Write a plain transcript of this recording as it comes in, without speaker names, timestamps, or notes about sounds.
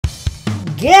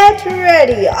Get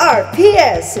ready, our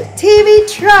PS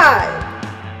TV tribe!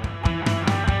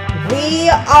 We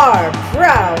are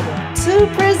proud to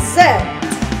present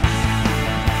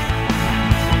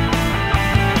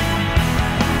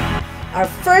our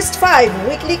first 5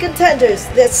 weekly contenders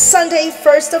this Sunday,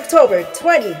 1st October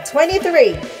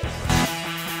 2023.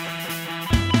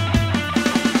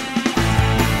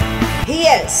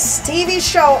 PS TV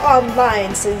show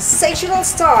online Sensational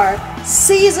Star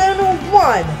Season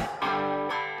 1.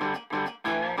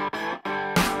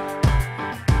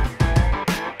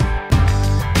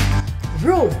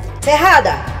 Ruth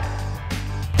Tejada,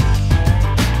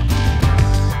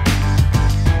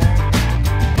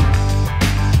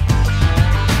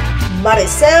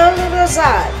 Maricel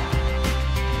Rosal,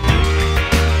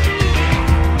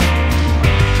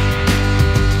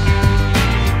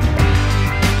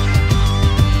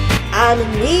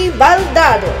 Annie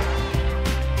Baldado,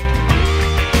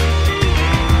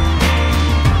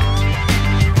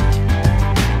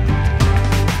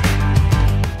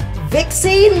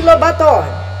 Vixie Lobaton,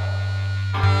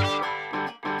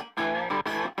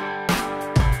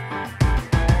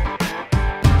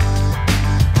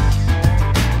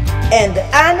 and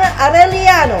Ana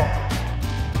Arellano.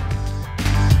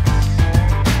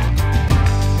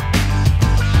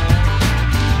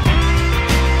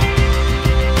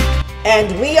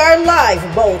 And we are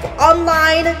live both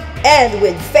online and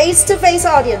with face-to-face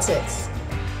audiences.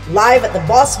 Live at the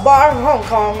Boss Bar, Hong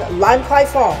Kong, Lan Kwai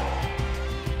Fong.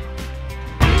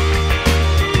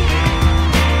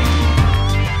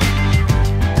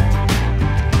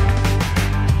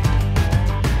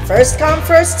 First come,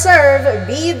 first serve.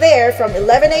 Be there from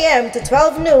 11 a.m. to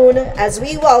 12 noon as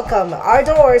we welcome our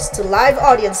doors to live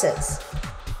audiences.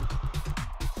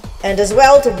 And as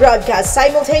well to broadcast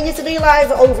simultaneously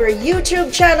live over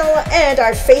YouTube channel and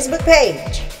our Facebook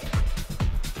page.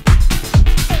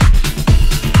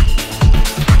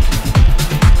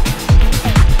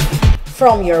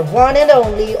 From your one and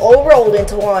only all rolled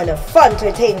into one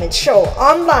funtertainment show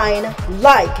online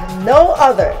like no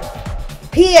other.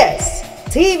 PS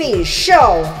TV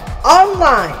show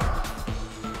online.